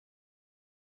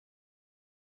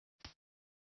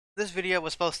This video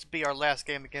was supposed to be our last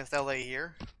game against LA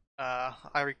here.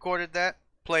 I recorded that,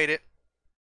 played it,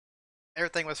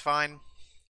 everything was fine,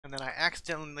 and then I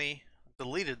accidentally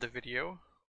deleted the video,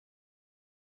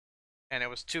 and it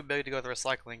was too big to go to the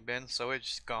recycling bin, so it's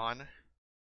just gone.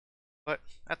 But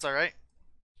that's alright.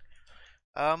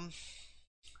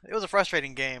 It was a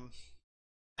frustrating game.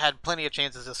 Had plenty of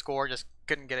chances to score, just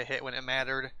couldn't get a hit when it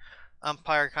mattered.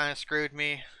 Umpire kind of screwed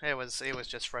me. It was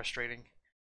just frustrating.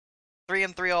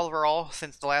 3-3 overall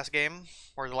since the last game,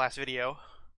 or the last video.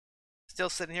 Still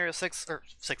sitting here at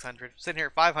 600. Sitting here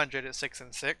at 500 at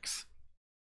 6-6.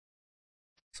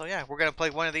 So yeah, we're gonna play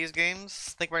one of these games.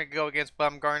 I think we're gonna go against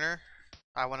Bumgarner.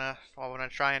 I wanna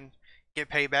try and get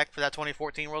payback for that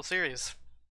 2014 World Series.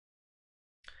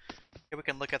 Here we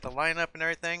can look at the lineup and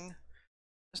everything.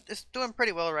 It's doing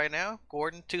pretty well right now.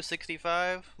 Gordon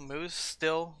 265. Moose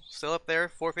still up there,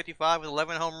 455 with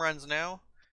 11 home runs now.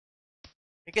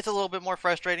 It gets a little bit more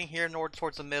frustrating here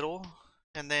towards the middle,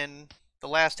 and then the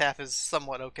last half is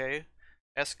somewhat okay.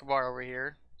 Escobar over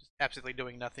here, just absolutely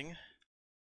doing nothing.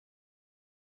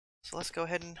 So let's go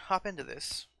ahead and hop into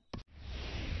this.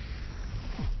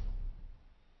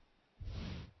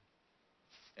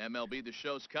 MLB The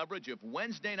Show's coverage of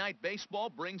Wednesday Night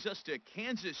Baseball brings us to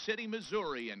Kansas City,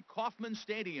 Missouri and Kauffman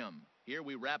Stadium. Here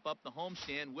we wrap up the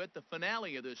homestand with the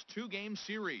finale of this two-game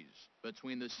series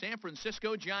between the San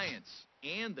Francisco Giants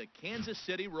and the Kansas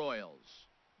City Royals.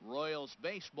 Royals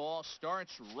baseball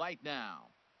starts right now.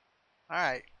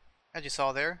 Alright, as you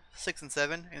saw there,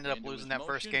 6-7, ended up losing that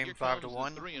first game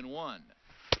 5-1. 3-1.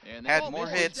 And had more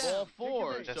hits. Ball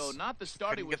four, so not the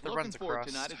start he was looking for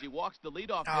tonight as he walks the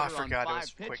leadoff hitter I forgot on it was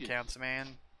 5 pitches. quick counts, man.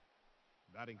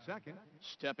 Batting second.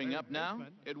 Stepping up now,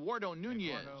 Eduardo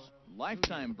Nunez.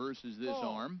 Lifetime versus this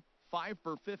arm, 5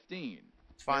 for 15.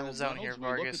 Find the zone here,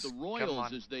 Vargas. Look at the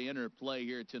Royals as they enter play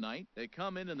here tonight. They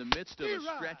come in the midst of a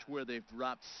stretch where they've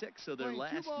dropped 6 of their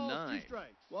last 9.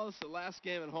 Well, it's the last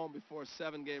game at home before a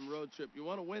 7-game road trip. You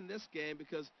want to win this game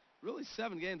because really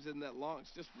 7 games isn't that long.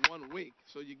 It's just 1 week.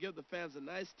 So you give the fans a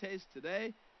nice taste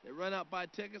today. They run out, buy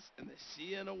tickets, and they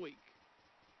see you in a week.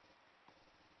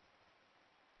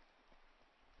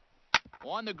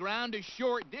 On the ground is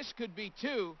short. This could be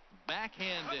 2.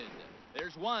 Backhanded.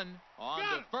 There's 1 on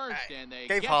the first, and they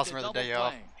gave get Hosmer the day play.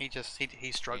 off.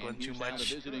 He's struggling too much.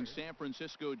 The visiting San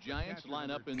Francisco Giants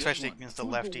line up in especially this against the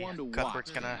lefty.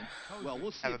 Cuthbert's gonna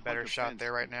have a better shot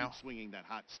there right now. Swinging that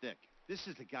hot stick. This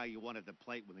is the guy you want at the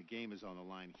plate when the game is on the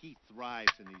line. He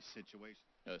thrives in these situations.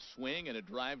 A swing and a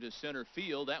drive to center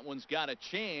field. That one's got a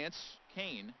chance.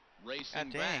 Kane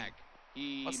racing back.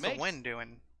 What's the wind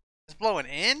doing? It's blowing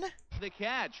in? The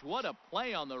catch. What a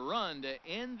play on the run to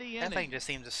end the inning. That thing just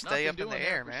seems to stay up in the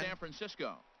air, man. San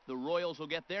Francisco. The Royals will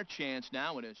get their chance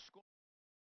now in a score.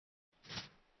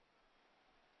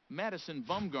 Madison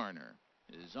Bumgarner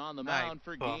is on the mound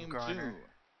for game 2.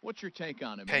 What's your take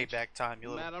on him? Payback time, you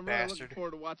little Matt, I'm bastard. really looking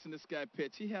forward to watching this guy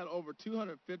pitch. He had over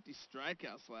 250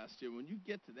 strikeouts last year. When you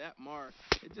get to that mark,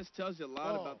 it just tells you a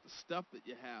lot about the stuff that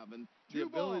you have and the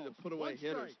ability to put away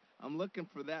hitters. I'm looking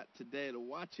for that today, to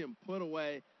watch him put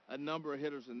away a number of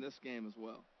hitters in this game as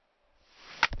well.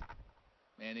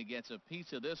 And he gets a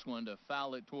piece of this one to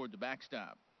foul it toward the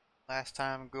backstop. Last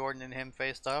time Gordon and him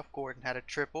faced off, Gordon had a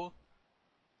triple.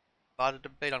 A lot of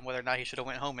debate on whether or not he should have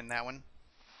went home in that one.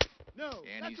 No,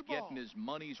 and he's getting his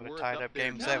money's worth. Tied up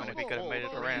game 7 if he could have made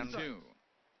it around.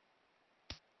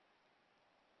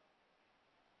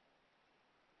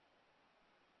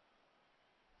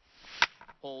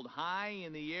 Pulled high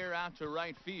in the air out to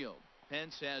right field.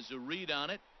 Pence has a read on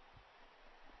it.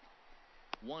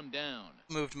 1 down.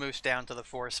 Moved Moose down to the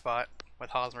 4th spot with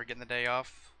Hosmer getting the day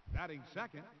off. Batting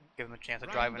second. Give him a chance to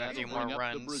drive in a few more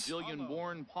runs. The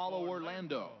Brazilian-born Paulo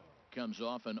Orlando comes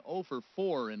off an 0 for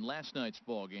 4 in last night's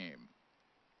ball game.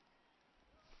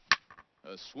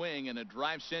 A swing and a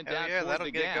drive sent out toward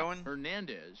the gap. Going.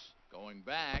 Hernandez going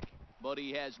back, but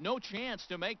he has no chance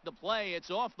to make the play.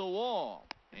 It's off the wall.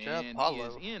 And he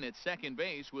is in at second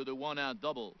base with a 1-out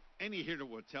double. Any hitter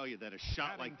will tell you that a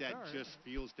shot like that just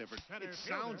feels different. It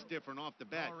sounds different off the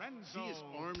bat. See his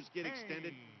arms get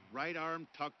extended, right arm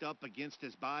tucked up against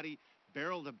his body,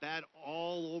 barrel the bat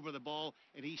all over the ball,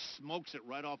 and he smokes it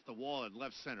right off the wall in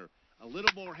left center. A little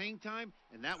more hang time,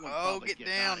 and that one probably get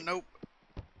down. Nope.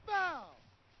 Foul.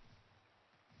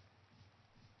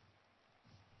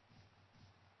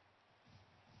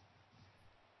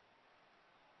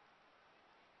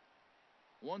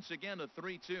 Once again, a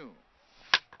 3-2.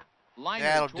 Line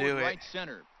toward right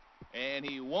center. And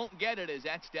he won't get it as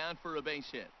that's down for a base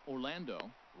hit. Orlando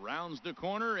rounds the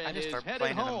corner and is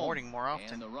headed home. In the morning more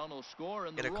often. And the run will score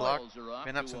and Get the a clock. Royals are off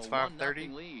Been up to since a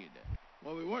 5:30. 1-0 lead.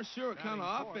 Well, we weren't sure what kind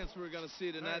of offense we were going to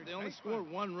see tonight. They only scored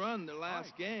 1 run in their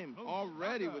last game.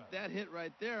 Already with that hit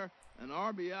right there, an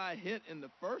RBI hit in the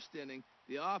first inning,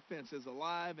 the offense is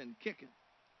alive and kicking.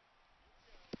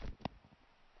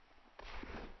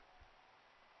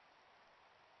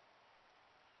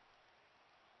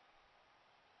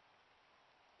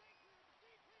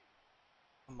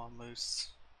 Come on, Moose.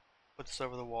 Put this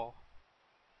over the wall.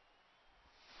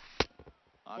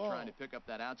 Trying to pick up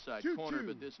that outside corner,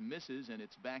 but this misses, and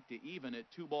it's back to even at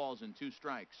 2 balls and 2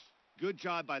 strikes. Good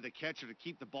job by the catcher to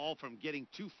keep the ball from getting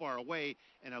too far away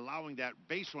and allowing that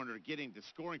base runner to get into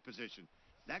scoring position.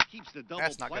 That keeps the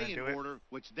double play in order,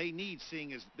 which they need,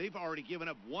 seeing as they've already given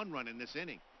up 1 run in this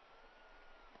inning.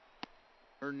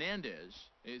 Hernandez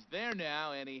is there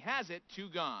now, and he has it. 2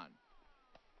 gone.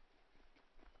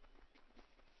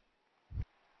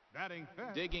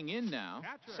 Digging in now,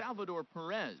 Salvador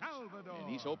Perez. And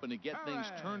he's hoping to get things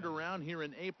turned around here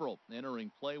in April, entering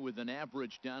play with an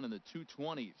average down in the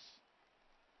 220s.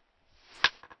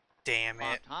 Damn it.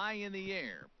 Popped high in the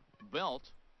air.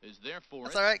 Belt is there for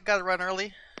That's it. all right. Got to run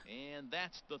early. And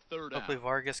that's the 3rd Hopefully out.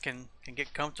 Vargas can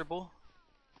get comfortable.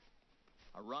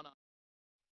 A run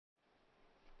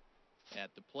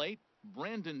at the plate,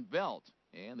 Brandon Belt.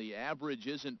 And the average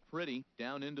isn't pretty,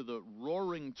 down into the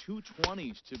roaring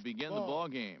 220s to begin the ball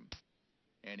game.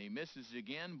 And he misses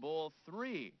again, ball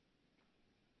 3.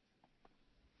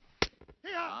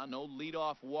 No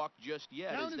leadoff walk just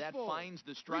yet as that finds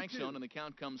the strike zone, and the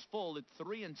count comes full at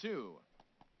 3-2.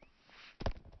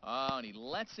 And he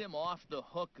lets him off the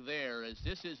hook there, as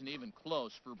this isn't even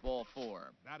close for ball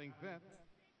 4.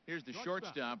 Here's the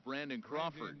shortstop, Brandon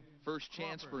Crawford. First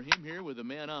chance for him here with a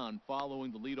man on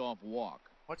following the leadoff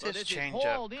walk. What's his changeup? change up?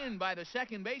 Hauled in by the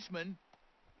second baseman.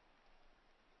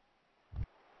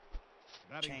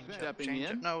 Stepping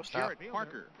in, No, stop. Jarrett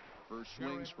Parker. First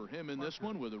swings for him in this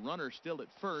one with a runner still at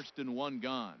first and 1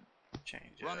 gone.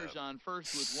 Change Runners up. on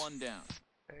first with 1 down.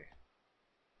 Okay.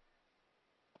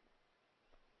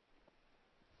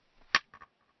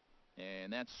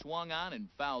 And that's swung on and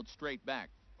fouled straight back.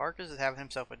 Vargas is having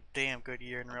himself a damn good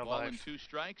year in real Ball life. and 2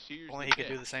 strikes. Here's Only the he could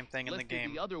pitch. do the same thing in the Lifted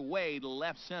game. the other way to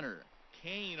left center.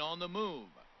 Kane on the move.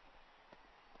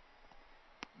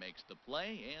 Makes the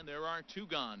play, and there are 2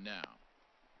 gone now.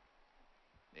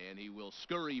 And he will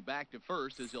scurry back to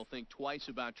first as he'll think twice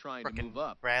about trying to move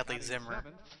up. Bradley Zimmer.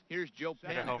 Here's Joe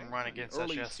Hit a Panic. home run against us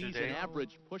Early yesterday. season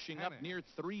average pushing up near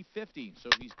 350, so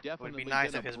he's definitely Would be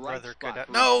nice been if a his bright brother spot could.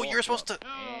 for No, his you're ball supposed to.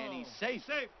 club. And he's safe.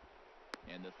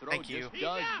 And the throw Thank just you.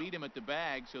 does beat him at the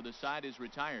bag, so the side is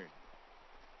retired.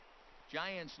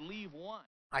 Giants leave 1.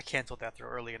 I canceled that throw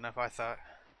early enough, I thought.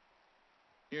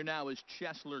 Here now is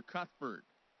Chesler Cuthbert.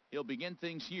 He'll begin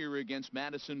things here against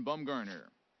Madison Bumgarner.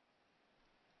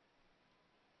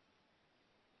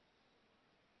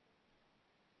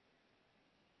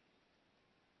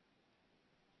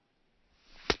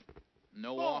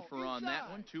 No offer on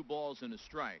that one. 2 balls and a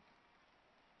strike.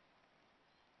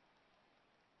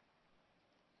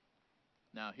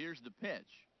 Now here's the pitch.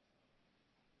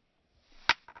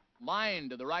 Line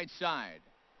to the right side.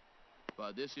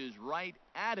 But this is right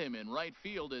at him in right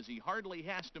field as he hardly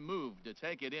has to move to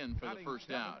take it in for the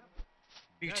first out.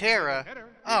 Butera.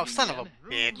 Oh, son of a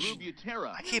bitch. Drew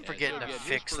Butera. I keep forgetting to He'll get his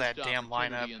fix that first damn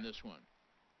opportunity lineup. in this one.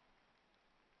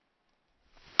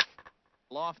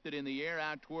 Lofted in the air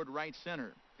out toward right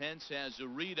center. Pence has a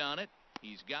read on it.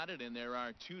 He's got it, and there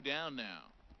are 2 down now.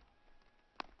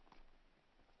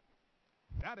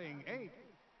 Batting 8.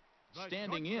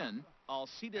 Standing in,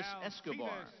 Alcides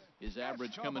Escobar. His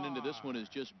average coming into this one is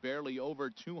just barely over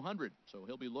 200, so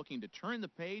he'll be looking to turn the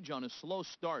page on a slow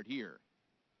start here.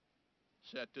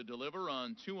 Set to deliver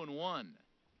on 2-1.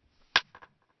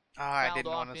 I Fouled didn't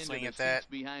off want to into swing the at that.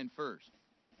 seats behind first.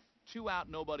 2 out,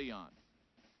 nobody on.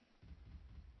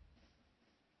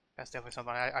 That's definitely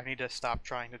something I need to stop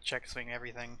trying to check swing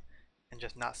everything and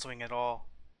just not swing at all.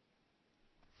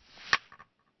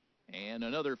 And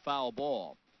another foul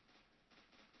ball.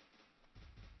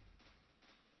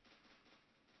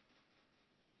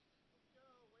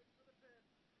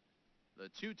 The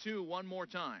 2-2 one more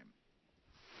time.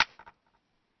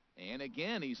 And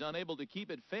again, he's unable to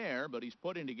keep it fair, but he's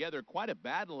putting together quite a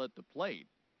battle at the plate.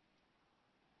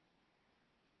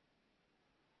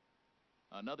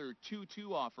 Another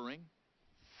 2-2 offering.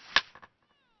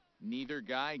 Neither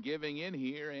guy giving in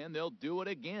here, and they'll do it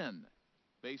again.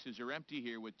 Bases are empty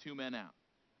here with 2 men out.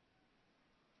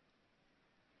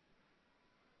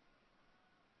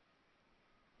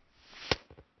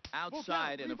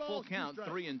 Outside in a full count,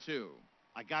 3-2.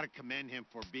 I got to commend him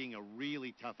for being a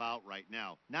really tough out right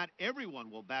now. Not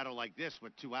everyone will battle like this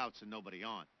with 2 outs and nobody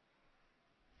on.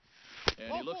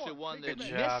 And he looks at one that Good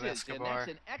job, misses, and Escobar.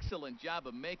 that's an excellent job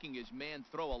of making his man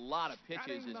throw a lot of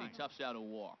pitches as he toughs out a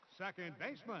walk. Second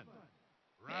baseman.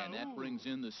 And that brings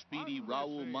in the speedy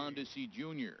Raul Mondesi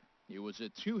Jr. It was a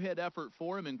two-hit effort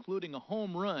for him, including a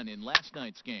home run in last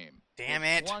night's game. Damn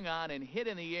it. Swung on and hit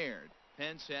in the air.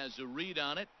 Pence has a read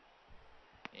on it,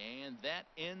 and that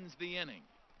ends the inning.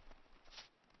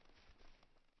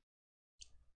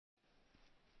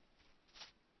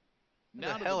 Who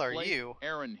Now the to hell the are plate, you?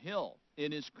 Aaron Hill.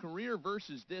 In his career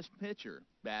versus this pitcher,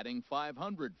 batting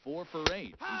 .500, 4 for 8.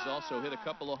 He's also hit a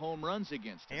couple of home runs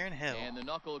against him. Aaron Hill. And the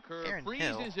knuckle curve Aaron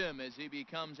freezes Hill. him as he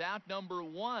becomes out number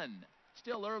 1.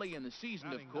 Still early in the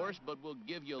season, of course, but we'll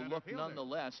give you a look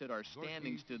nonetheless at our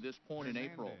standings to this point in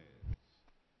April.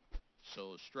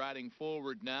 So striding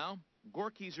forward now,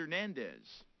 Gorkys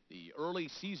Hernandez. The early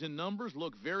season numbers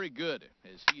look very good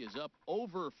as he is up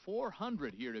over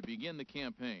 400 here to begin the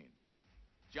campaign.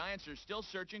 Giants are still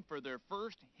searching for their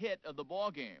first hit of the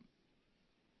ball game.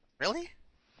 Really?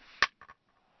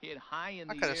 Hit high in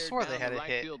I the could have air swore down they had the a right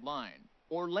hit. field line.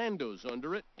 Orlando's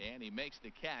under it, and he makes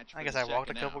the catch. I guess I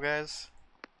walked a couple guys.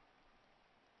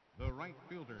 The right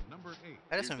fielder, number 8.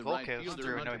 Edison Here's the right Volquez fielder,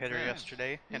 threw a Hunter no-hitter Pence.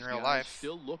 yesterday in This real guy's life.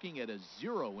 Still looking at a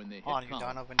 0 in the hit On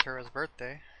column. Yudano Ventura's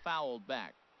birthday. Fouled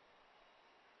back.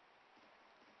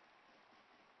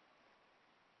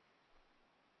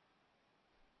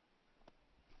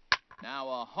 Now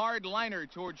a hard liner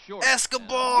toward short.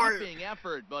 Escobar! A leaping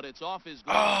effort, but it's off his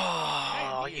glove.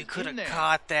 Oh, And he you is could in have there.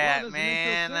 caught that, Well, there's an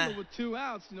infield man. single with 2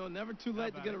 outs. You know, never too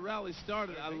late to get a rally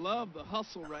started. I love the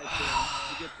hustle right there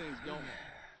to get things going.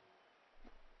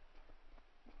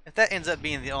 If that ends up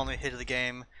being the only hit of the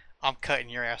game, I'm cutting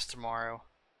your ass tomorrow.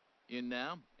 In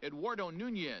now, Eduardo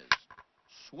Nunez.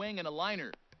 Swing and a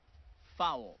liner.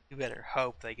 Foul. You better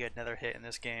hope they get another hit in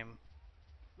this game.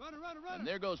 Runner. And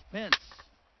there goes Pence.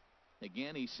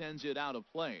 Again, he sends it out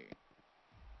of play.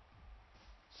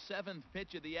 7th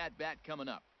pitch of the at-bat coming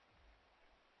up.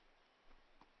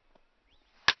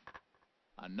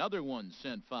 Another one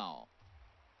sent foul.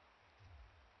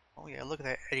 Oh yeah, look at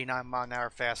that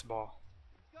 89-mile-an-hour fastball.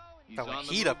 He's Throwing on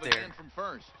the heat move up there. again from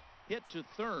first. Hit to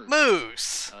third.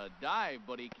 Moose! A dive,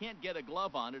 but he can't get a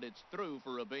glove on it. It's through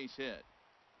for a base hit.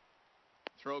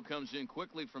 Throw comes in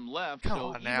quickly from left, Come so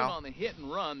on even now. on the hit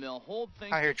and run, they'll hold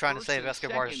things. Out here to trying to first save and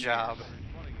Escobar's second job. here.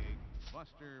 Number 28,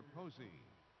 Buster Posey.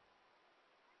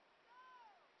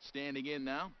 Standing in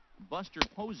now, Buster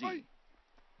Posey.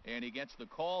 And he gets the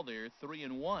call there,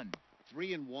 3-1.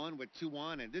 3-1 with 2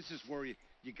 on, and this is where you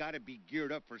got to be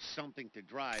geared up for something to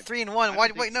drive. 3-1. I Why?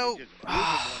 don't Wait, think you no. can just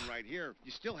move one right here.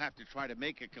 You still have to try to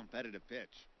make a competitive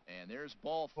pitch. And there's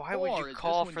ball 4. Why would you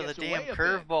call for the damn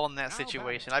curveball in that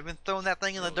situation? I've been throwing that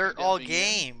thing in the dirt all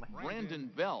game. Brandon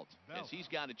Belt, as he's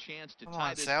got a chance to Come tie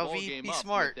on, this Salvi, ball game be up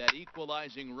smart. with that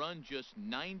equalizing run just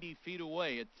 90 feet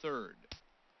away at third.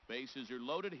 Bases are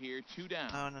loaded here, 2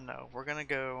 down. No. We're gonna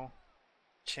go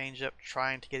change up,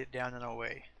 trying to get it down and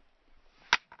away.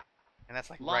 And that's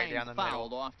like right down the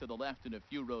fouled middle. off to the left and a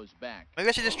few rows back. Maybe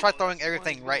I should just try throwing That's the one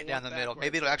everything you're right gonna down the want middle. back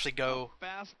Maybe right it'll actually there. go A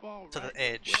fastball to the right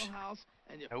edge. wheelhouse,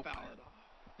 and you Nope. foul it off.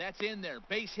 That's in there,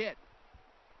 base hit.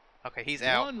 Okay, he's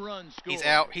out. 1 run score. He's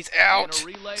out. He's And out. a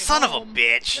relay Son of a home.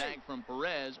 bitch. Tag from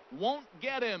Perez won't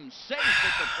get him. Safe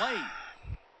at the plate.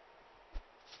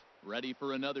 Ready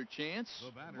for another chance?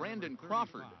 The batter, Brandon number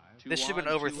Crawford. 35. This should have been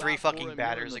 2 over on, 2 3 out for fucking him here in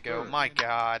batters the ago. third. My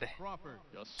God. Crawford.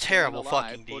 Just Terrible staying alive,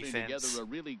 fucking putting defense. together a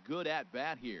really good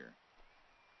at-bat here.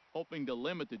 Hoping to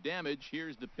limit the damage.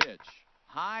 Here's the pitch.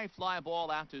 High fly ball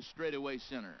out to straightaway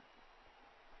center.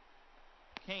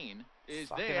 Kane is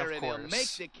Fucking there, of and he'll course.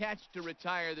 make the catch to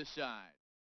retire the side.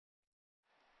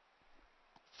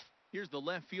 Here's the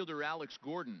left fielder, Alex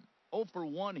Gordon. 0 for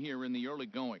 1 here in the early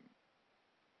going.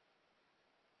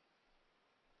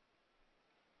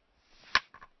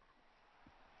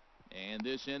 And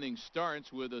this inning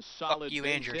starts with a solid Fuck you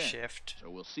base and your hit. shift. So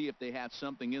we'll see if they have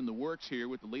something in the works here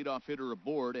with the leadoff hitter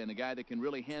aboard and a guy that can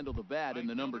really handle the bat in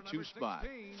the number 2 spot.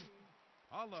 16,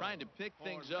 Paulo Trying to pick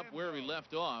things up where he Orlando.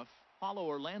 left off, Paulo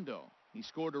Orlando. He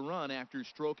scored a run after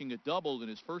stroking a double in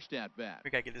his first at-bat.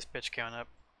 We gotta get this pitch count up.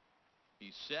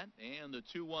 He's set, and the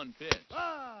 2-1 pitch.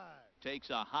 Takes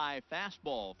a high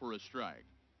fastball for a strike.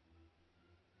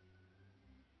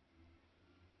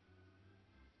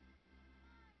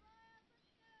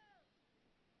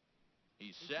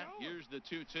 He's set. Here's the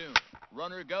 2-2.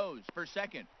 Runner goes for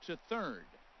second to third.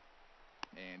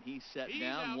 And he's set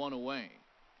down, 1 away.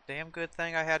 Damn good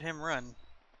thing I had him run.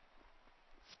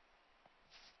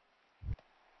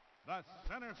 The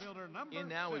center fielder, number In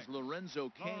now is 6.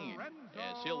 Lorenzo Kane,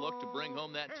 as he'll look to bring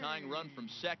home that tying run from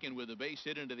second with a base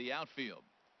hit into the outfield.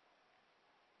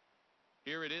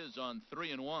 Here it is on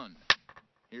 3-1.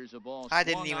 Here's a ball I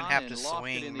didn't swung even on have and to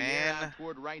lofted in swing, the air man. out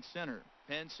toward right center.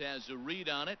 Pence has a read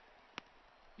on it.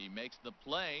 He makes the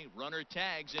play. Runner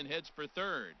tags and heads for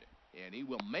third. And he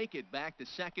will make it back to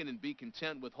second and be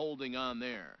content with holding on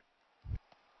there.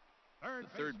 The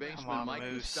third baseman, on, Mike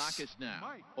Moose. Moustakas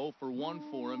now. 0 for 1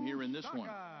 for him here in this one.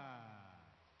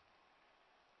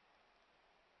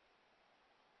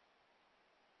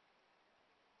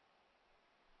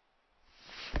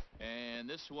 And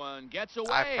this one gets away.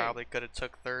 I probably could have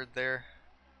took third there.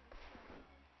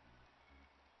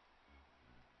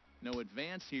 No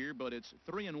advance here, but it's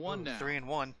 3-1 now.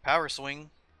 3-1. Power swing.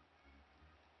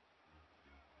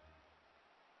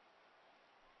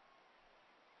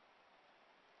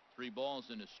 Three balls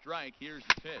and a strike. Here's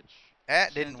the pitch.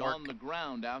 That didn't Sent work. on the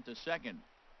ground out to second.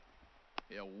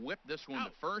 He'll whip this one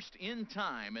to first in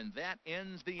time, and that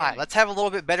ends the All right, inning. let's have a little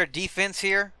bit better defense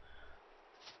here.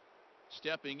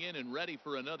 Stepping in and ready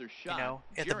for another shot. You know,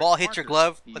 if the Jarrett ball hits your Parker.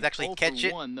 glove, He's let's actually 0 catch for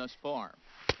it. 1 thus far.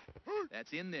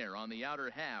 That's in there on the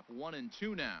outer half.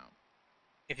 1-2 now.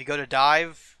 If you go to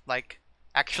dive, like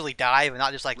actually dive and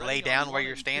not just like Ready lay on down where 1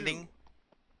 you're and standing.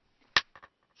 2.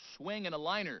 Swing and a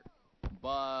liner,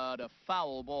 but a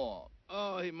foul ball.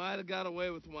 Oh, he might have got away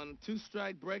with one.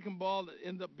 2-strike breaking ball that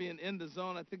ended up being in the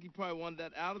zone. I think he probably wanted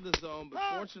that out of the zone, but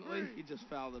fortunately, he just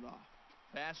fouled it off.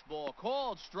 Fastball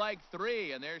called, strike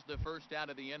 3, and there's the first out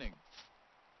of the inning.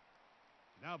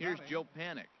 Here's Joe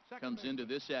Panic. Comes into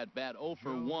this at-bat 0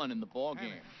 for 1 in the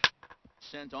ballgame.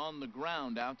 Sent on the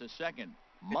ground out to second.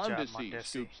 Mondesi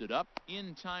scoops it up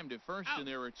in time to first, and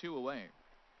there are 2 away.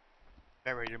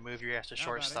 Get ready to move your ass to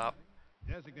shortstop.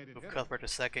 Move Cuthbert to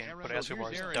second. Put So Escobar's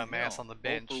here's Aaron dumbass Hill. on the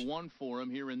bench. 0 for 1 for him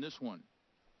here in this one.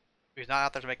 He's not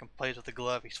out there making plays with the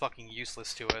glove. He's fucking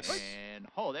useless to us. And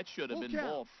that should have been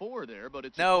ball 4 there, but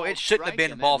it's No, a it shouldn't have strike,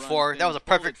 been and ball that 4. runs That was a things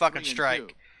full perfect at fucking 3-2.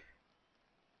 strike.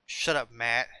 Shut up,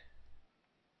 Matt.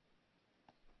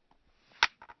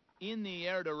 In the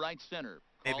air to right center.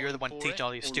 Maybe you're the one Calling teaching for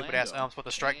all these stupid ass Orlando. what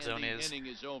the strike And zone the is. Inning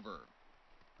is over.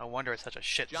 No wonder it's such a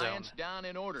shit Giants zone. down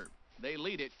in order. They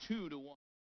lead it 2-1.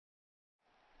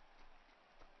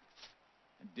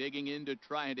 Digging in to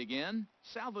try it again,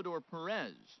 Salvador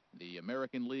Perez, the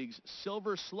American League's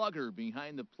silver slugger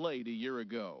behind the plate a year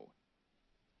ago.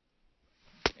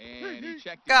 And he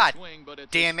checked his God swing, but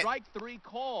it's damn a it. strike 3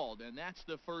 called, and that's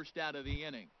the first out of the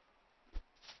inning.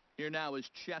 Here now is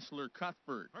Chesler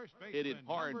Cuthbert. Hit it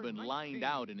hard, but lined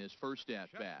out in his first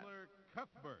at-bat.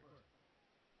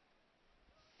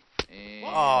 And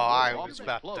I off was to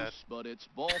about close, to- but it's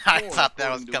ball 4, I thought that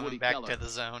was according to coming Woody back Keller. to the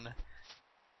zone.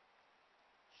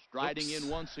 Striding Oops. in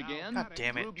once again. God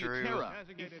damn it, Drew. Butera.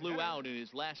 He flew out in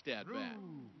his last at-bat.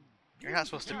 You're not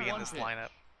supposed to be in this lineup.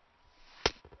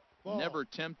 Never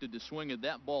tempted to swing at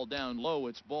that ball down low.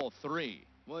 It's ball 3.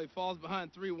 Well, he falls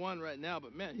behind 3-1 right now,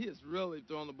 but man, he is really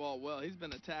throwing the ball well. He's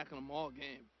been attacking them all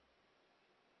game.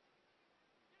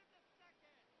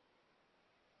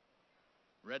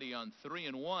 Ready on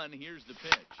 3-1. Here's the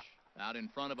pitch. Out in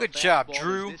front of a Good job, fastball as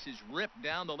Drew. This is ripped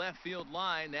down the left field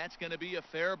line. That's going to be a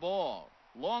fair ball.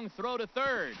 Long throw to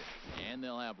third. And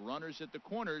they'll have runners at the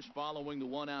corners following the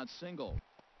one-out single.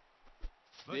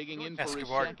 Digging in for his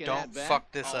Escobar, second don't at-bat,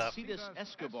 fuck this up. Alcides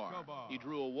Escobar. He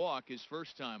drew a walk his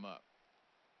first time up.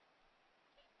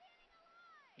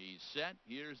 He's set.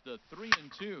 Here's the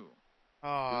 3-2.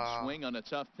 Good swing on a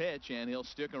tough pitch, and he'll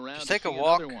stick around Just to take a see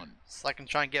walk another one. so I can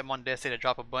try and get Mondesi to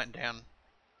drop a bunt down.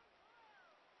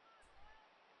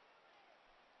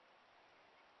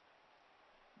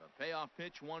 The payoff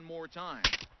pitch one more time.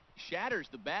 Shatters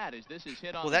the bat as this is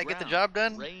hit on Will the that get the ground. job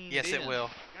done? Reined Yes, it in. will.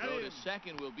 Throw to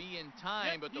second will be in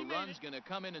time, but the run's going to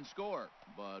come in and score.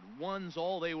 But one's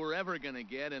all they were ever going to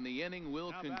get, and the inning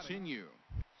will continue.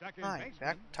 Alright,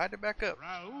 tied it back up.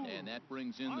 And that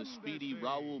brings in the speedy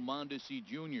Raul Mondesi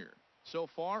Jr. So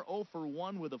far, 0 for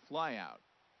 1 with a flyout.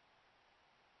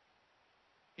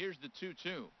 Here's the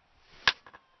 2-2.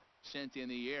 Sent in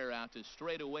the air out to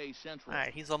straightaway central.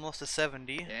 Alright, he's almost to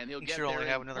 70. And he'll He get should there only in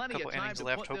have another plenty couple of time innings to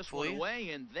left, put this one hopefully. away,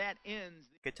 and that ends.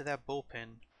 Get to that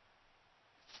bullpen.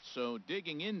 So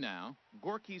digging in now,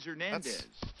 Gorky Hernandez.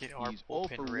 Let's get our He's 0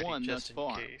 bullpen for ready 1 just thus in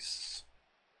far. case.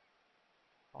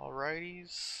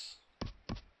 Alrighties.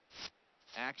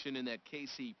 Action in that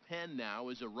KC pen now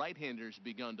as a right-hander's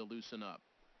begun to loosen up.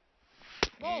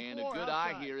 Ball And a 4 good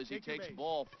outside. eye here as he Take your takes base.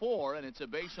 ball 4, and it's a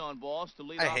base on balls to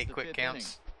lead I off hate the quick 5th counts.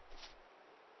 inning.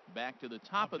 Back to the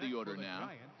top of the next order for the now,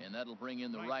 Giants, and that'll bring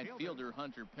in the right fielder,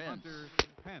 Hunter Pence.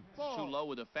 Pence. Too low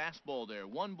with a fastball there.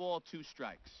 1 ball, 2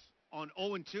 strikes. On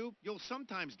 0-2, you'll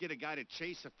sometimes get a guy to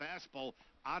chase a fastball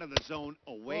out of the zone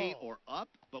away or up.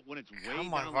 But when it's way Come on,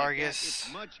 down like that, Vargas.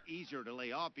 it's much easier to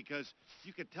lay off because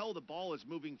you could tell the ball is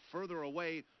moving further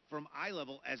away from eye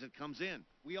level as it comes in.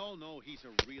 We all know he's a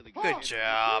really good Good hitter.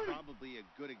 job. Probably a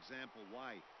good example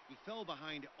why. He fell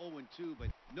behind 0-2, but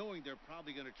knowing they're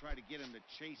probably going to try to get him to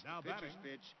chase the pitcher's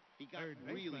pitch, he got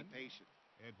really patient.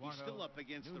 He's still up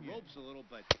against the ropes a little,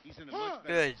 but he's in a much better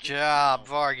Good position job, now.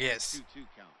 Vargas. 2-2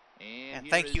 count. And here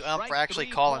thank is you, for strike actually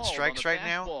three calling called on strikes the right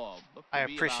now. fastball. Looked to I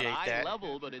be appreciate about that. eye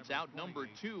level, but it's out number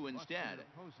 2 instead.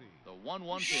 The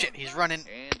 1-1 Shit, pitch. he's running.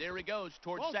 And there he goes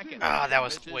towards second. Ah, that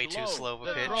was Misses way too low. slow of a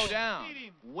The pitch. throw down.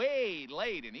 Way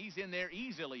late, and he's in there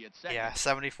easily at second. Yeah,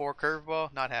 74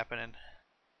 curveball, not happening.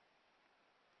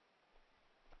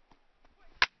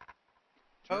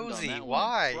 Turned on Posey, that one and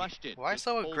why? crushed it. Why Just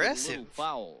so pulled it a aggressive? little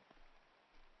foul.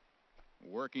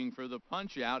 Working for the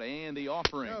punch out and the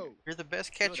offering. You're the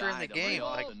best catcher in the game.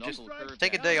 Like, just curve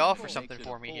take a that day down off or makes something it a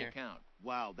for me full here. count.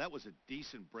 Wow, that was a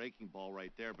decent breaking ball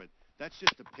right there, but that's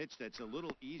just a pitch that's a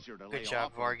little easier to lay Good job,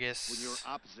 off Vargas. when you're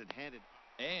opposite-handed.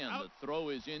 And the throw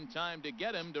is in time to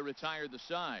get him to retire the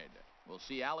side. We'll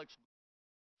see Alex.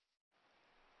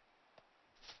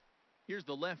 Here's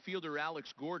the left fielder,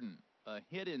 Alex Gordon. A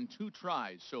hit in 2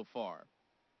 tries so far.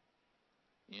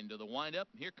 Into the windup.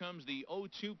 Here comes the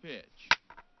 0-2 pitch.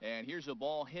 And here's a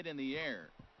ball hit in the air.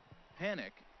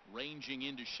 Panic ranging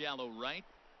into shallow right.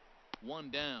 1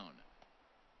 down.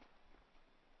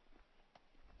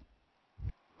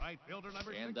 Right fielder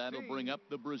number 16. And that'll bring up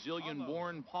the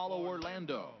Brazilian-born Paulo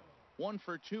Orlando. 1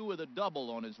 for 2 with a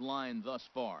double on his line thus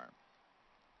far.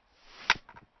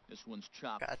 This one's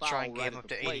chopped Gotta foul try and get right him at up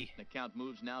the to plate. 80. The count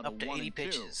moves now to Up to 1 80 and 2.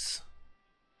 pitches.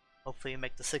 Hopefully,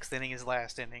 make the 6th inning his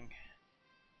last inning.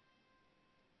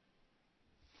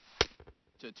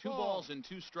 To 2 balls and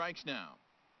 2 strikes now.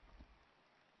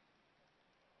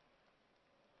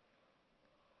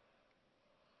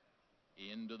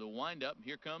 Into the windup.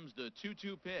 Here comes the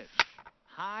 2-2 pitch.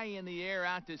 High in the air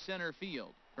out to center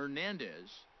field.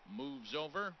 Hernandez moves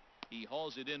over. He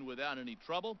hauls it in without any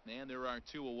trouble, and there are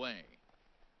 2 away.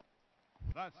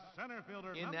 The center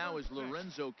fielder In now is 6,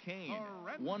 Lorenzo Cain.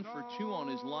 Lorenzo 1 for 2 on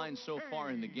his line so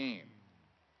far in the game.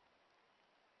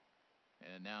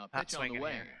 And now a Not pitch on the swinging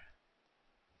way. here.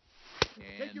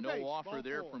 And no offer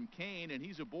there from Cain, and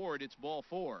he's aboard. It's ball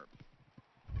 4.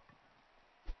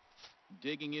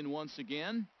 Digging in once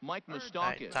again, Mike Moustakas.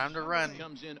 Right, time to run.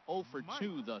 Comes in 0 for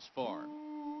 2 thus far.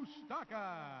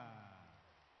 Moustakas.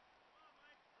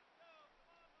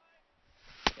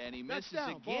 And he misses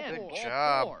down, ball again. Good Ball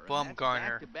job, 4. And that's Bumgarner.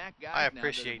 back-to-back guys I now that have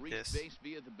appreciate reached this. base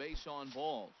via the base on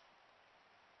balls.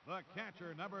 The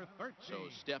catcher number 13. So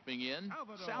stepping in,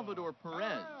 Salvador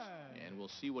Perez. And we'll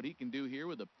see what he can do here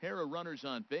with a pair of runners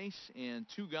on base and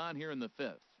 2 gone here in the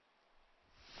 5th.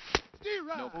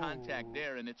 No contact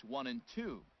there, and it's 1 and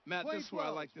 2. Matt, this is where I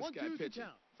like this guy pitching.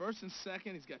 First and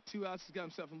second, he's got 2 outs. He's got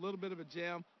himself a little bit of a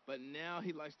jam, but now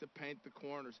he likes to paint the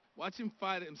corners. Watch him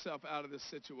fight himself out of this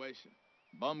situation.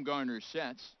 Bumgarner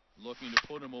sets, looking to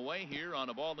put him away here on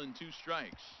a ball and 2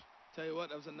 strikes. Tell you what,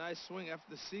 that was a nice swing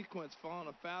after the sequence. Following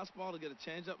a fastball to get a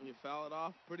changeup and you foul it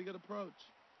off. Pretty good approach.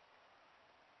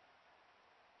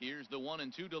 Here's the 1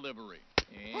 and 2 delivery.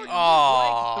 And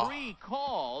Aww. strike 3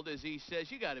 called as he says,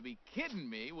 "You got to be kidding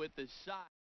me with the side."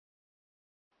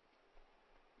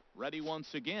 Ready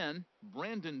once again,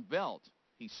 Brandon Belt.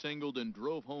 He singled and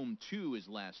drove home 2 his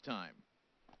last time.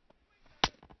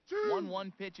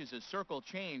 1-1 pitch is a circle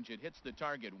change. It hits the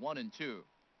target 1 and 2.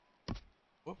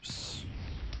 Whoops.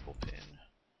 Bullpen.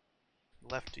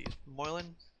 Lefties.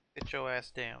 Moylan, get your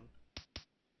ass down.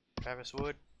 Travis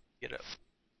Wood, get up.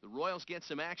 The Royals get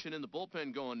some action in the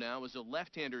bullpen going now as a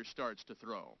left-hander starts to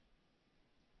throw.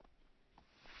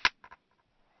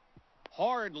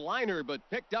 Hard liner, but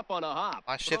picked up on a hop.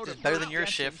 My shift Throw is to better first than your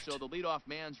gets him, shift. So the leadoff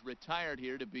man's retired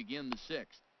here to begin the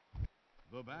 6th.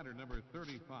 The batter number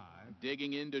 35.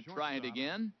 Digging in to try it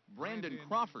again, Brandon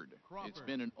Crawford. It's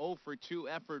been an 0 for 2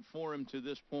 effort for him to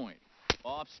this point.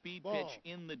 Off-speed pitch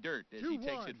in the dirt as he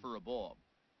takes it for a ball.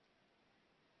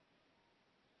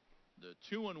 The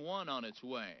 2-1 on its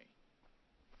way.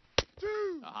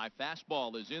 A high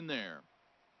fastball is in there.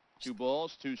 2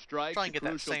 balls, 2 strikes. Try and get a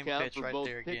that crucial same count pitch for right both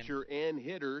there again. pitcher and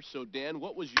hitter. So, Dan,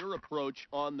 what was your approach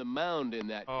on the mound in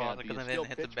that Oh, count? look Do at you them still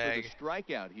hit the pitch bag. for the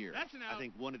strikeout here? I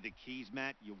think one of the keys,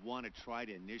 Matt, you want to try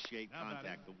to initiate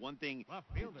contact. The one thing Left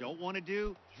you fielder, don't want to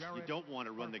do, you Jared don't want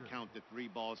to run the Parker. count to 3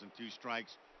 balls and 2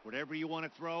 strikes. Whatever you want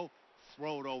to throw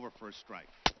it over for a strike.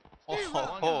 Swung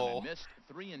on and missed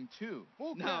 3 and 2.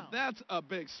 Now that's a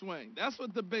big swing. That's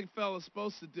what the big fella's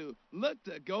supposed to do. Look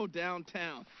to go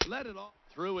downtown. Let it all.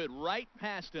 Threw it right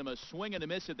past him. A swing and a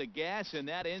miss at the gas, and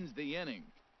that ends the inning.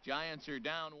 Giants are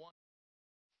down 1.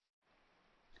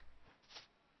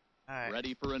 Alright.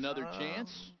 Ready for another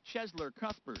chance? Chesler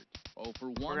Cuthbert. 0 for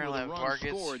 1 We're with gonna a let run Vargas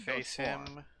scored face thus far.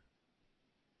 him.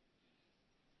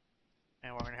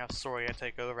 And we're gonna have Soria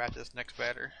take over at this next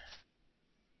batter.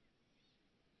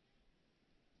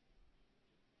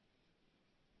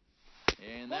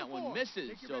 And that one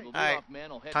misses, so the Alright, leadoff man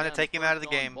will head time to down take him out of the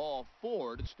first on game. ball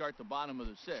 4 to start the bottom of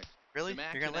the 6th. Really? Some You're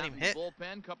action gonna let out him in hit? the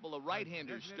bullpen, couple of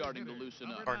right-handers starting to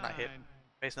loosen up. Or not hit.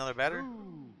 Face another batter?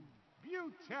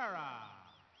 Butera.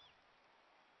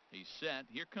 He's set.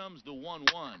 Here comes the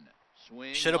 1-1.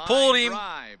 Swing. Should have line pulled him.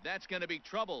 Drive. That's going to be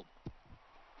trouble.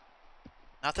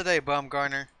 Not today,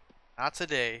 Baumgartner. Not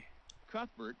today.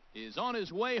 Cuthbert is on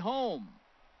his way home.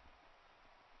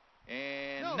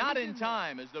 And not in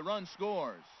time as the run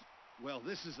scores. Well,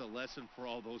 this is a lesson for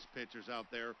all those pitchers out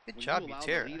there. Good When job, you allow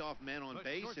Butera. the leadoff man on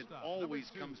base, it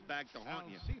always comes back to haunt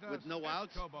you. With no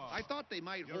outs, I thought they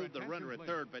might hold the runner at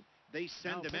third, but they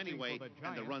send him anyway,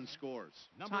 and the run scores.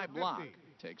 Ty Block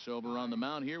takes over on the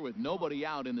mound here with nobody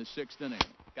out in the 6th inning.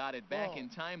 Got it back in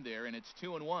time there, and it's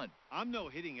 2-1. I'm no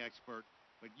hitting expert,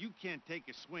 but you can't take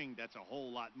a swing that's a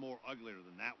whole lot more uglier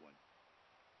than that one.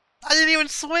 I didn't even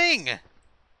swing!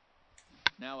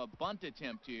 Now a bunt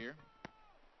attempt here.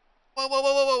 Whoa, whoa,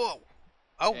 whoa, whoa, whoa, whoa.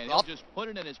 Oh, And he'll just put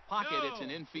it in his pocket. It's an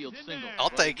infield single. I'll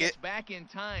But he take gets it. back in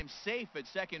time, safe at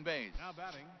second base. Now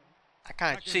batting. I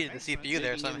kind of cheated the CPU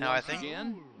there Digging in somehow, I once think.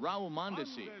 Again, Raul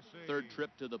Mondesi. Third trip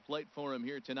to the plate for him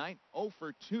here tonight. 0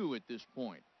 for 2 at this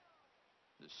point.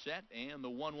 The set and the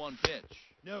 1-1 pitch.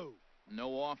 No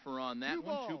offer on that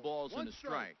one. 2 balls and a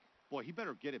strike. Boy, he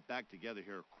better get it back together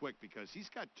here quick because he's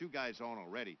got 2 guys on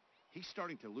already. He's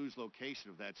starting to lose location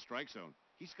of that strike zone.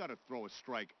 He's got to throw a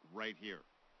strike right here.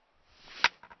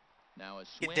 Now a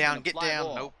swing Get down, and a get fly down.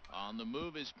 ball. Nope. On the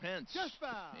move is Pence.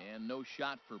 And no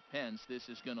shot for Pence. This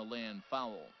is going to land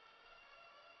foul.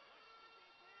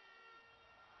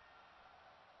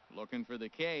 Looking for the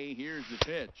K. Here's the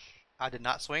pitch. I did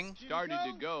not swing. Started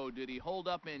to go. Did he hold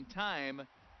up in time?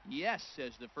 Yes,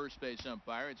 says the first base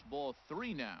umpire. It's ball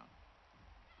 3 now.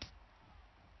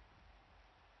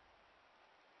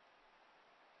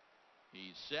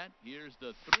 He's set. Here's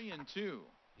the 3-2.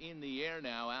 In the air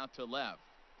now, out to left.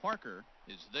 Parker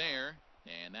is there,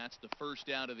 and that's the first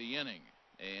out of the inning.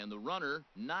 And the runner,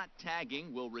 not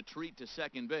tagging, will retreat to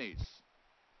second base.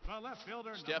 The left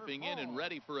fielder, Stepping in and #4,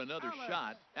 ready for another Alex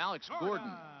shot, Alex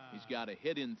Gordon. He's got a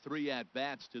hit in 3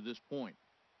 at-bats to this point.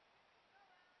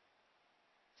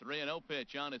 3-0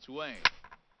 pitch on its way.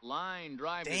 Line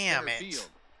drive to Damn center it. field.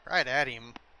 Right at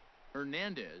him.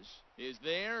 Hernandez is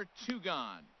there, 2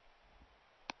 gone.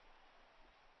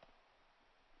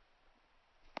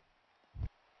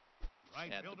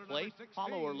 Right At the fielder, plate, number 16.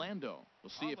 Paulo Orlando. We'll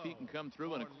see if he can come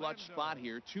through in a clutch spot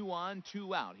here. 2 on,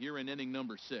 2 out here in inning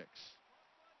number 6.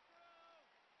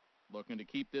 Looking to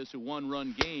keep this a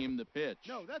 1-run game. The pitch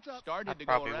started to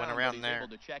go probably went around, around but he's there. able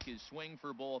to check his swing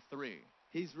for ball 3.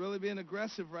 He's really being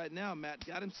aggressive right now, Matt.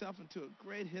 Got himself into a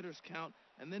great hitter's count,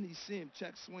 and then you see him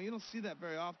check swing. You don't see that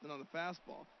very often on the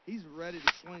fastball. He's ready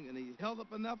to swing, and he held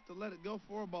up enough to let it go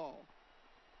for a ball.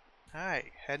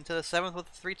 Alright, heading to the 7th with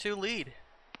a 3-2 lead.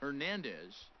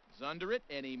 Hernandez is under it,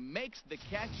 and he makes the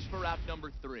catch for out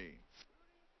number 3.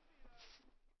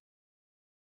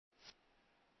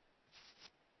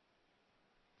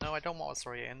 No, I don't want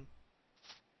Soria in.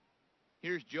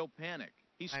 Here's Joe Panic.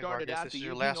 He Hi, started Vargas. out This the is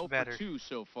your evening last 0 batter. for 2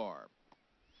 so far.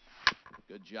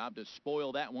 Good job to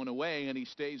spoil that one away, and he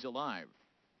stays alive.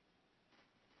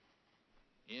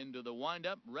 Into the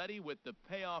windup, ready with the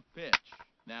payoff pitch.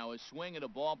 Now a swing and a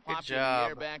ball popped in the job.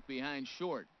 air back behind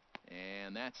short.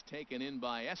 And that's taken in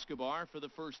by Escobar for the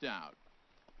first out.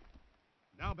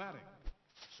 Now batting.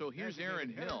 So here's Aaron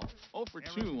Designated Hill. hitter, 0 for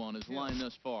 2 on his Hill. line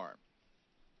thus far.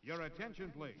 Your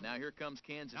attention, please. Now here comes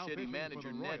Kansas Now City pitching for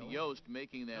manager the Ned Royals, Yost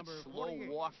making that number slow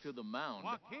 48, walk to the mound.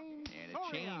 Joaquin And Soria.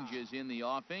 a change is in the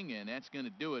offing, and that's going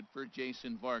to do it for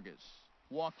Jason Vargas.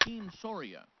 Joaquin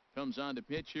Soria comes on to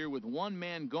pitch here with 1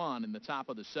 man gone in the top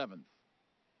of the 7th.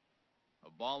 A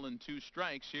ball and 2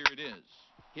 strikes. Here it is.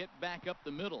 Hit back up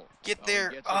the middle. Get He there.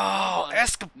 gets a Oh, glove on it,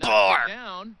 Escobar! knocks it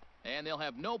down, and they'll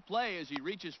have no play as he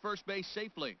reaches first base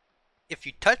safely. If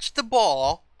you touch the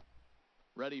ball,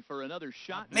 Ready for another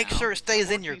shot make now. sure it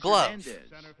stays in your Ortiz glove. Hernandez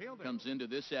Center fielder. comes into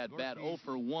this at bat 0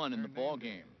 for 1 in the ball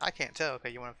game. I can't tell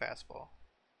because you want a fastball.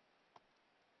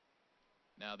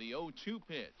 Now the 0-2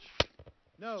 pitch.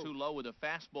 Too low with a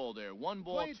fastball there. 1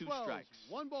 ball, 2 strikes.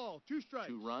 1 ball, 2 strikes.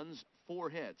 2 runs, 4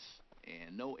 hits,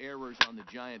 and no errors on the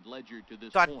Giant ledger to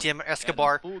this God point. damn it,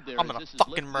 Escobar. Got him fooled there I'm as gonna this is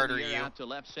fucking lifted in murder the air you. Out to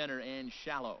left center and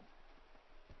shallow.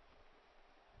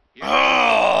 Here's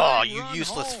Oh, the you run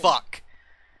useless home. fuck.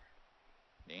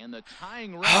 And the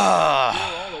tying run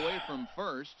all the way from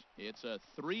first. It's a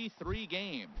 3-3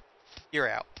 game. You're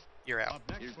out. You're out.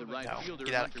 Here's the right fielder.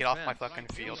 Get out. Get off my fucking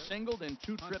field. He's singled in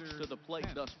 2 trips to the plate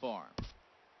thus far.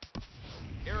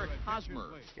 Eric Hosmer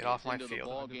Get off my into the field.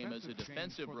 ball game as a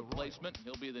defensive replacement.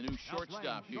 He'll be the new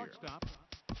shortstop here.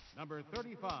 Number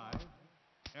 35,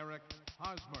 Eric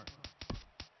Hosmer.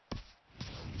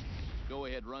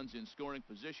 Go-ahead runs in scoring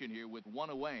position here with 1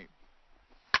 away.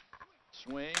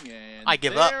 Swing and I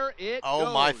give up. there it Oh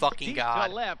goes. my fucking Deep God.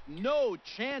 to left. No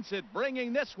chance at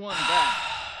bringing this one back.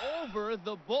 Over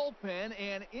the bullpen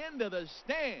and into the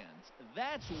stands.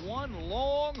 That's one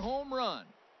long home run.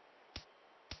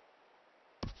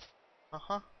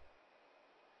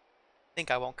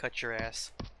 Think I won't cut your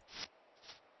ass.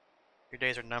 Your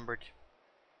days are numbered.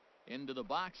 Into the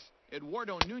box,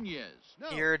 Eduardo Nunez.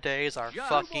 Your days are Just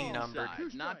fucking numbered.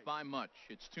 inside, not by much.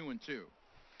 It's 2-2.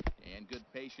 And good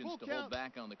patience to hold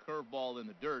back on the curveball in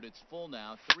the dirt. It's full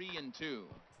now, 3-2.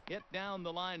 Hit down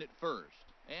the line at first.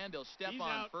 And he'll step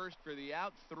on first for the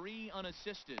out, 3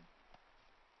 unassisted.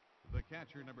 The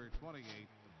catcher, number 28,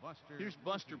 Buster. Here's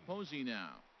Buster Posey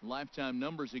now. Lifetime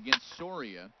numbers against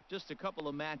Soria. Just a couple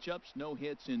of matchups, no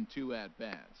hits in 2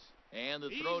 at-bats. And the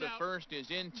throw to first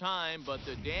is in time, but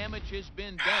the damage has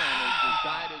been done as the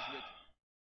side is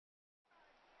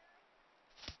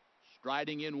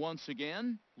striding in once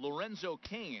again, Lorenzo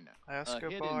Cain. Escobar,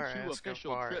 a hit in 2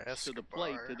 official Escobar, trips to the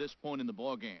plate to this point in the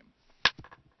ballgame.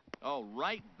 Oh,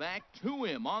 right back to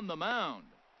him on the mound.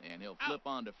 And he'll flip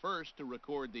on to first to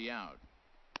record the out.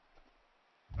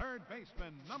 Third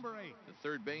baseman, number 8. The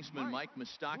third baseman, Mike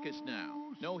Moustakas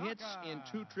now. No hits in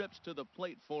 2 trips to the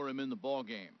plate for him in the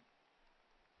ballgame.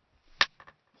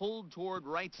 Pulled toward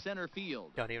right center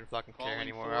field. Don't even fucking care Calling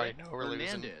anymore. for I already it, know we're losing.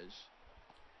 Hernandez.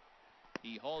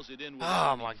 He hauls it in with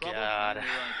Oh my trouble, God. and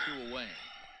they're on 2 away.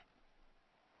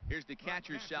 Here's the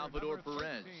catcher, Salvador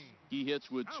Perez. He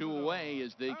hits with 2 away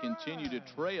as they continue to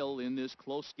trail in this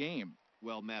close game.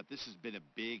 Well, Matt, this has been a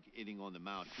big inning on the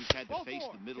mound. He's had to face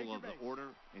the middle of the order,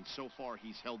 and so far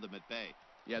he's held them at bay.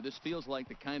 Yeah, this feels like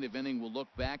the kind of inning we'll look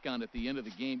back on at the end of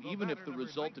the game, even if the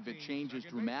result of it changes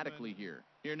dramatically here.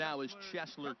 Here now is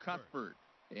Chesler Cuthbert.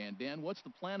 And, Dan, what's the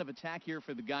plan of attack here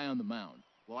for the guy on the mound?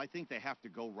 Well, I think they have to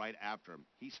go right after him.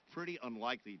 He's pretty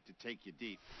unlikely to take you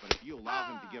deep, but if you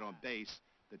allow him to get on base,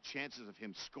 the chances of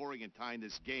him scoring and tying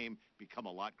this game become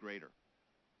a lot greater.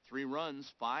 3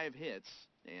 runs, 5 hits,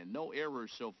 and no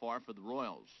errors so far for the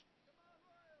Royals.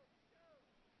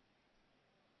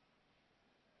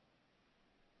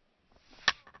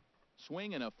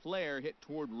 Swing and a flare hit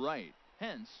toward right.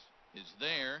 Hence is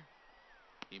there.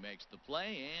 He makes the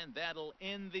play, and that'll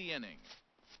end the inning.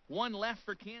 1 left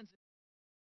for Kansas.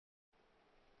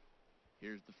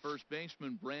 Here's the first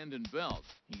baseman, Brandon Belt.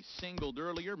 He singled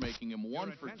earlier, making him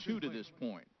 1 for 2 to this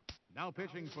point. Now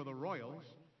pitching for the Royals.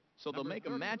 So they'll make a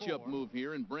matchup move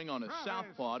here and bring on a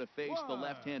southpaw to face the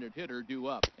left-handed hitter due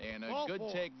up. And a good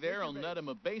take there will net him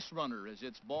a base runner as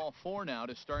it's ball 4 now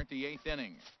to start the 8th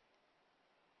inning.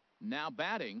 Now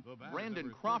batting, Brandon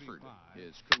Crawford.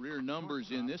 His career numbers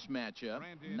in this matchup,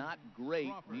 not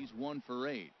great. He's 1 for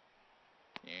 8.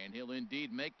 And he'll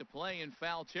indeed make the play in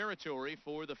foul territory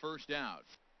for the first out.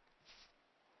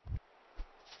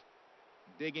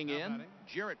 Digging in,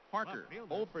 Jarrett Parker,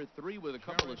 0 for 3 with a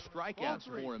couple of strikeouts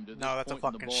for him to this No, that's a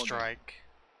point in the fucking ball strike.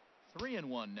 game.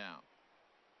 3-1 now.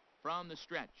 From the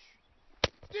stretch.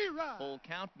 Full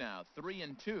count now,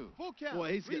 3-2.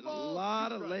 Boy, he's getting a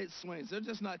lot of late swings. They're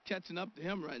just not catching up to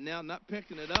him right now, not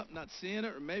picking it up, not seeing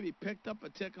it, or maybe picked up a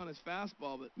tick on his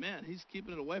fastball. But, man, he's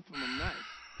keeping it away from him nice.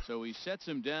 So he sets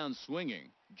him down swinging.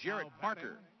 Jarrett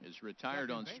Parker is retired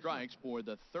on strikes for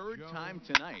the 3rd time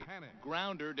tonight.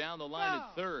 Grounder down the line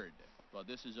at 3rd. But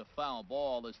this is a foul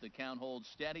ball as the count holds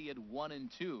steady at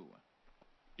 1-2.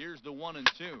 Here's the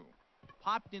 1-2.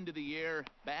 Popped into the air,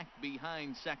 back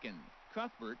behind second.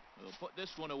 Cuthbert will put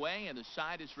this one away, and the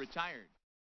side is retired.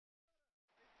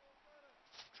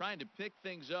 Trying to pick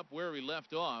things up where he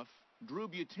left off. Drew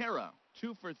Butera,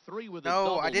 2 for 3 with a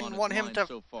double I didn't on his want him line to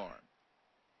so far.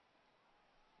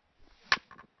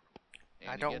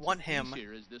 I don't want him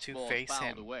to face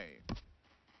him. Away.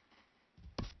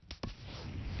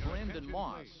 Brandon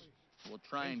Moss will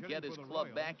try and get his club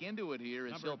back into it here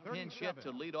as he'll pinch hit to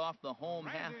lead off the home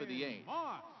half of the 8th.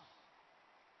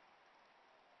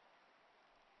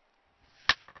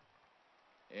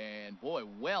 And boy,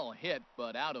 well hit,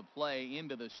 but out of play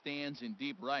into the stands in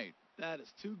deep right. That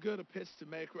is too good a pitch to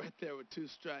make right there with 2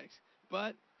 strikes.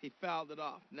 But he fouled it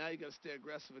off. Now you got to stay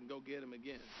aggressive and go get him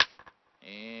again.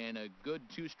 And a good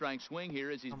 2-strike swing here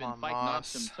as he's Come been on, fighting off Moss.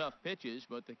 some tough pitches,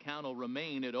 but the count will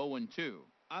remain at 0-2.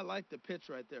 I like the pitch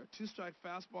right there. 2-strike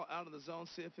fastball out of the zone.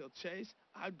 See if he'll chase.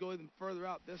 I'd go even further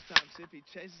out this time. See if he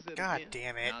chases it God again.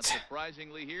 damn it. Not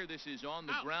surprisingly here, this is on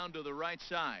the ground to the right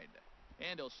side.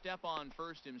 And he'll step on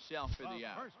first himself for the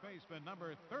out. First baseman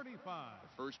number 35.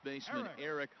 The first baseman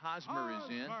Eric Hosmer is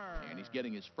in, Hosmer. and he's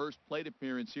getting his first plate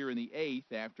appearance here in the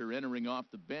 8th after entering off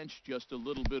the bench just a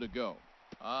little bit ago.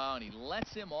 Oh, and he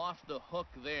lets him off the hook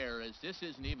there as this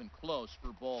isn't even close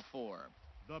for ball 4.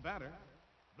 The batter,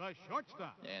 the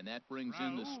shortstop. And that brings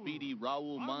in the speedy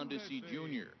Raul Mondesi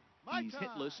Jr. He's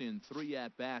hitless in 3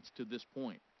 at-bats to this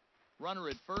point. Runner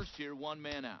at first here, 1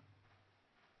 man out.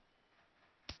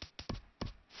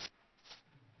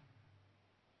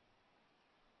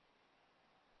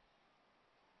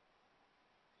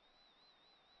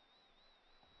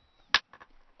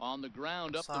 On the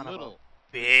ground up Son the of a middle.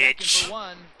 bitch. Second for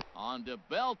 1 on to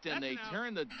Belt, and they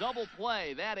turn the double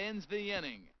play. That ends the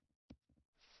inning.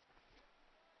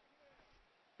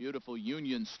 Beautiful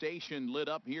Union Station lit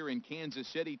up here in Kansas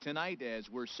City tonight as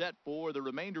we're set for the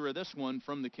remainder of this one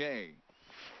from the K.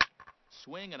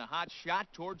 Swing and a hot shot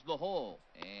towards the hole,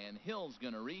 and Hill's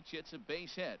going to reach. It's a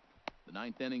base hit. The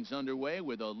 9th inning's underway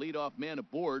with a leadoff man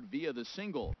aboard via the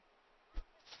single.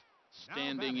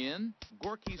 Standing in,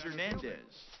 Gorky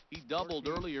Hernandez. He doubled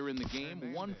earlier in the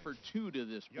game, 1 for 2 to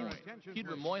this point.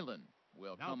 Peter Moylan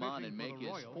will come on and make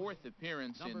his 4th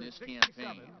appearance in this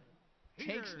campaign.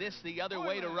 Takes this the other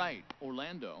way to right.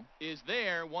 Orlando is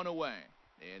there, 1 away.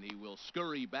 And he will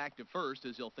scurry back to first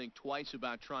as he'll think twice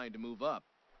about trying to move up.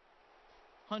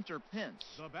 Hunter Pence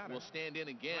will stand in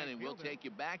again, and we'll take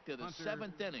you back to the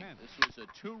 7th inning. This was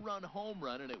a 2-run home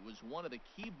run, and it was one of the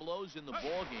key blows in the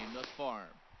ballgame thus far.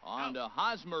 On to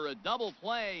Hosmer, a double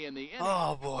play in the inning.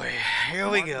 Oh boy, here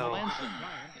we Mark go. Melanson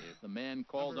is the man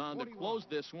called on to close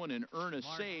this one and earn a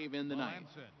save in the 9th.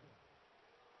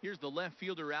 Here's the left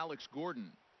fielder, Alex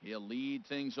Gordon. He'll lead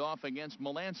things off against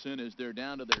Melanson as they're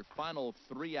down to their final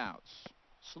 3 outs.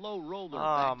 Slow roller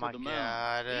Oh back my to the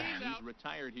God. mound. He's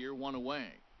retired here, 1 away.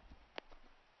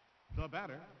 The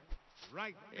batter,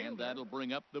 right fielder. And that'll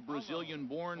bring up the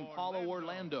Brazilian-born Paulo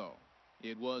Orlando.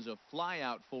 It was a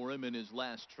flyout for him in his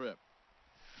last trip.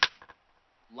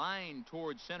 Line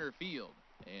towards center field,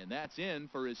 and that's in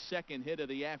for his 2nd hit of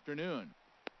the afternoon.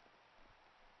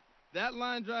 That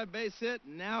line drive base hit,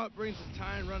 now it brings a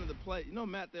tying run to the plate. You know,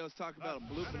 Matt, they always talk about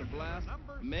a bloop and a blast.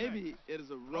 Maybe it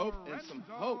is a rope and some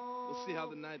hope. We'll see how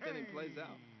the 9th inning plays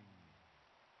out.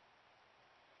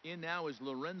 In now is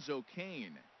Lorenzo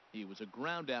Cain. He was a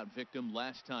ground-out victim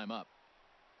last time up.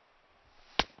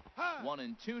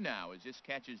 1-2 now as this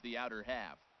catches the outer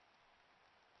half.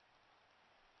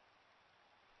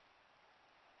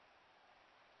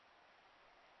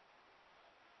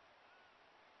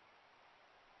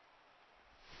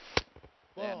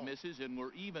 That misses, and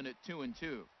we're even at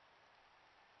 2-2.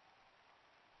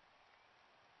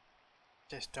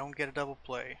 Just don't get a double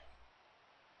play.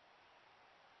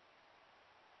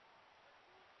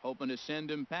 Hoping to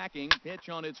send him packing. Pitch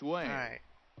on its way. All right.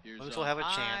 Here's Lewis will have a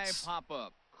chance. High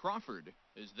pop-up. Crawford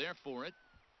is there for it.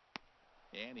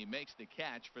 And he makes the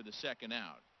catch for the 2nd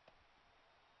out.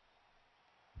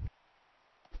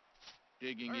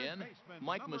 Digging in,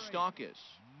 Mike Moustakas.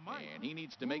 And he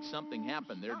needs to make something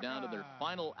happen. They're down to their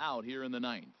final out here in the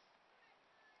 9th.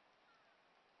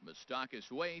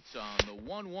 Moustakas waits on the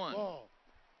 1-1.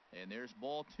 And there's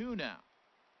ball 2 now.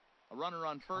 A runner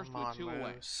on first with 2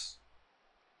 away.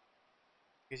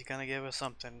 He's gonna give us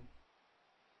something.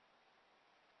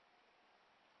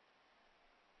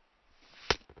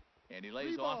 And he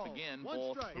lays off again,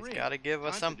 ball 3. He's gotta give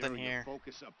us something here.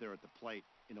 Focus up there at the plate.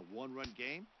 In a 1-run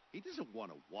game, he doesn't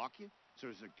want to walk you, so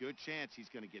there's a good chance he's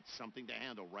going to get something to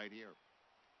handle right here.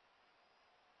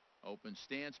 Open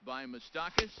stance by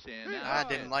Moustakas, and I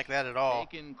didn't like that at all.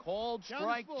 taken called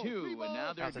strike 2, and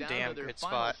now they're That's a down damn to their good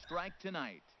final spot. strike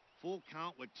tonight. Full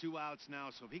count with 2 outs now,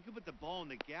 so if he could put the ball in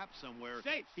the gap somewhere,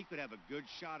 he could have a good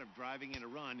shot of driving in a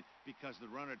run because the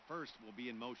runner at first will be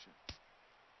in motion.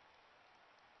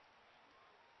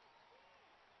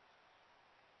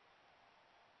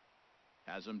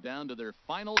 Has them down to their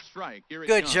final strike. Here it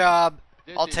Good comes. job.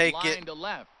 This I'll is take line it. to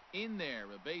left. In there,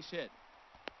 a base hit.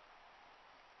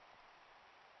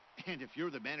 And if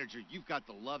you're the manager, you've got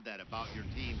to love that about your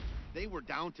team. They were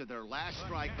down to their last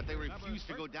strike, but they refused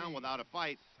to go down without a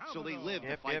fight, so they lived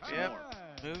to fight some more.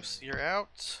 Moose, you're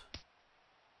out.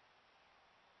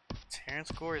 Terrence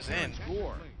Gore is in.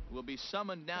 Gore will be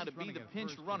summoned now to be the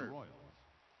pinch runner.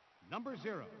 Number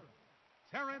 0,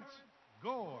 Terrence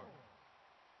Gore.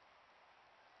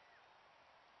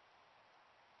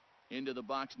 Into the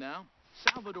box now,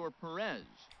 Salvador Perez.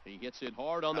 He hits it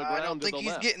hard on the ground I don't to think the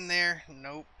he's left. getting there.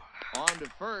 Nope. On to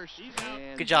first.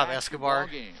 And Good job, that's your Escobar.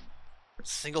 ball game.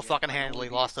 Single Yeah, fucking might only handedly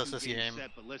be a lost us this two-game game.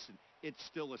 set, but listen, it's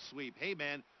still a sweep. Hey,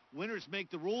 man, winners make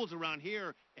the rules around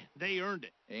here, and they earned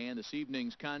it. And this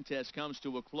evening's contest comes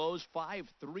to a close,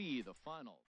 5-3 the final.